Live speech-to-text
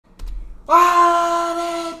What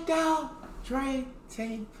it do? Dream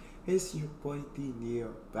Team. It's your boy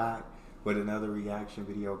Neal back with another reaction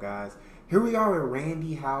video, guys. Here we are with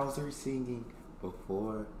Randy Houser singing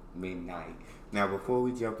Before Midnight. Now, before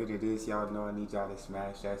we jump into this, y'all know I need y'all to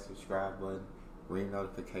smash that subscribe button, ring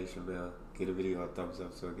notification bell, get a video a thumbs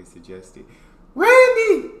up so it gets suggested.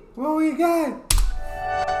 Randy, what we got?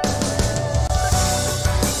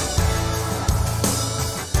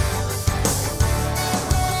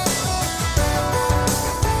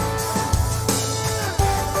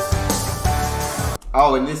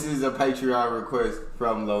 Oh, and this is a Patreon request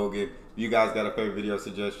from Logan. If you guys got a favorite video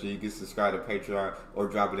suggestion, you can subscribe to Patreon or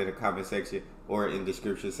drop it in the comment section or in the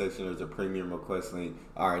description section. There's a premium request link.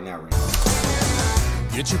 All right, now Randy.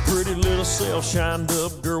 Get your pretty little self shined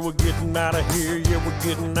up, girl. We're getting out of here. Yeah, we're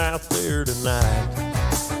getting out there tonight.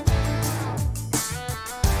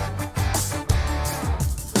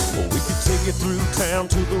 Well, we could take you through town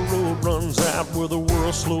till the road runs out, where the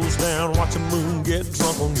world slows down. Watch the moon get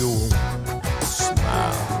drunk on your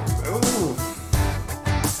smile. Ooh.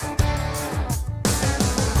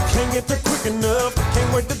 Can't get there quick enough,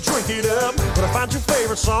 can't wait to drink it up. But I find your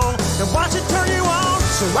favorite song and watch it turn you on,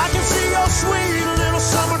 so I can see your sweet little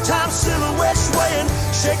summertime silhouette swaying,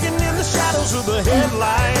 shaking in the shadows of the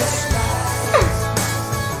headlights.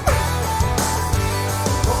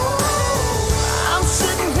 I'm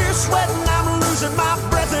sitting here sweating, I'm losing my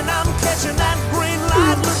breath, and I'm catching that green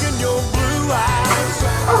light. Look in your blue eyes.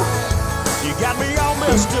 You got me all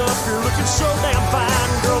messed up, you're looking so damn fine.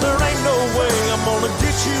 Girl, there ain't no way I'm gonna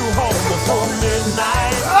get you home before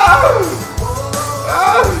midnight.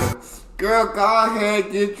 Girl, go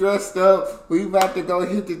ahead, get dressed up. We about to go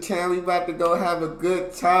hit the town. We about to go have a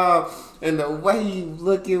good time. And the way you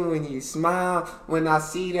looking when you smile, when I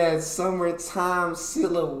see that summertime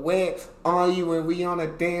silhouette on you, when we on a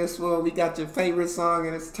dance floor, we got your favorite song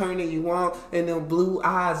and it's turning you on, and them blue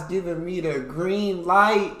eyes giving me the green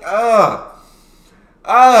light.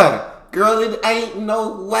 Girl, it ain't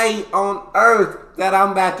no way on earth that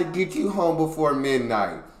I'm about to get you home before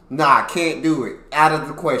midnight. Nah, can't do it. Out of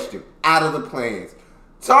the question. Out of the plans.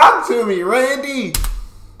 Talk to me, Randy.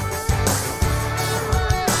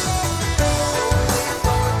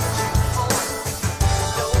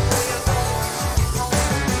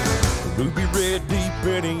 Ruby red deep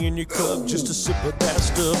Betty in your cup, just a sip of that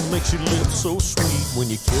stuff makes your lips so sweet when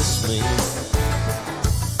you kiss me.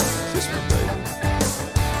 Kiss me, baby.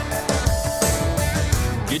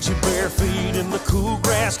 Get your bare feet in the cool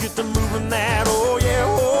grass, get to moving that. Oh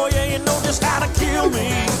yeah, you know just how to kill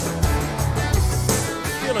me.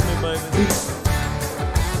 Killing me, baby.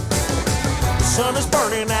 The sun is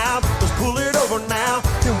burning out, let's pull it over now.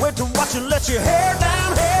 Can't wait to watch you let your hair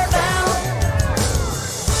down,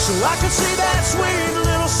 so I can see that sweet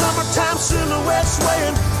little summertime silhouette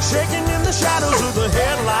swaying, shaking in the shadows of the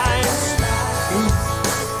headlights.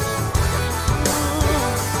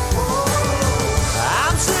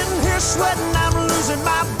 I'm sitting here sweating, I'm losing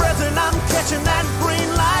my breath, and I'm catching that green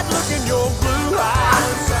light. Look in your blue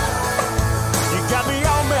eyes. You got me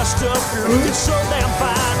all messed up, you're looking so damn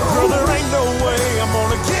fine. Girl, there ain't no way I'm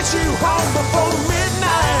gonna get you home before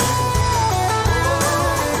midnight.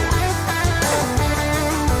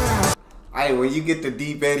 Hey, when you get the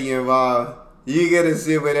Deep Eddy involved, you get a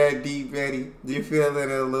sip of that Deep Eddy. You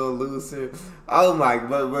feeling a little looser. Oh my,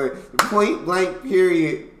 but point blank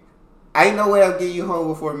period. Ain't no way I'll get you home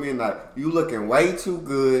before midnight. You looking way too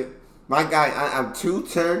good. My guy, I'm too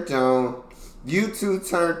turned on. You too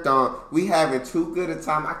turned on. We having too good a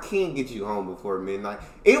time. I can't get you home before midnight.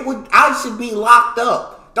 I should be locked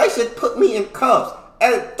up. They should put me in cuffs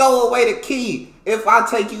and throw away the key if I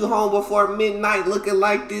take you home before midnight looking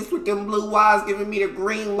like this with them blue eyes giving me the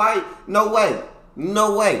green light. No way.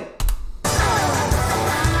 No way.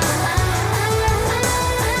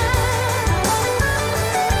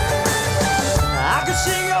 I can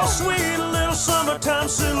see your sweet little summertime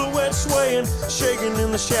silhouette swaying, shaking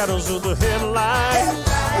in the shadows of the headlights.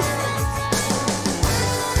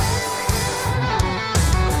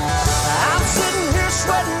 I'm sitting here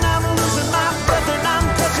sweating, I'm losing my breath, and I'm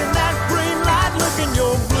catching that green light. Look in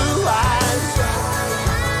your blue eyes.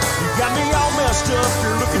 You got me all messed up,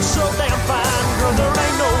 you're looking so damn fine. Girl, there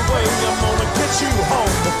ain't no way I'm gonna get you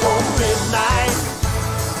home before midnight.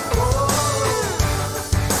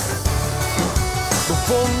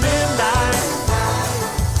 Before midnight.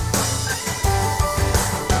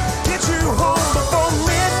 Get you home before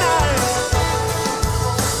midnight.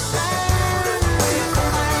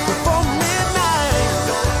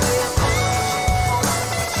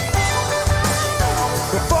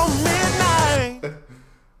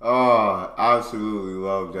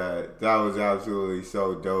 That was absolutely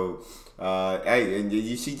so dope. Hey, and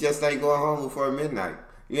she just ain't going home before midnight.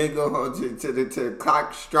 You ain't going home to the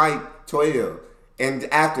clock strike 12. And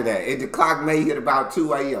after that, the clock may hit about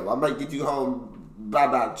 2 a.m. I might get you home by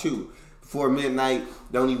about 2. Before midnight,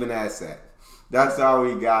 don't even ask that. That's all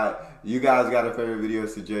we got. You guys got a favorite video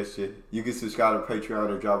suggestion? You can subscribe to Patreon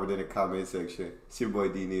or drop it in the comment section. It's your boy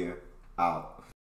D Neal. Out.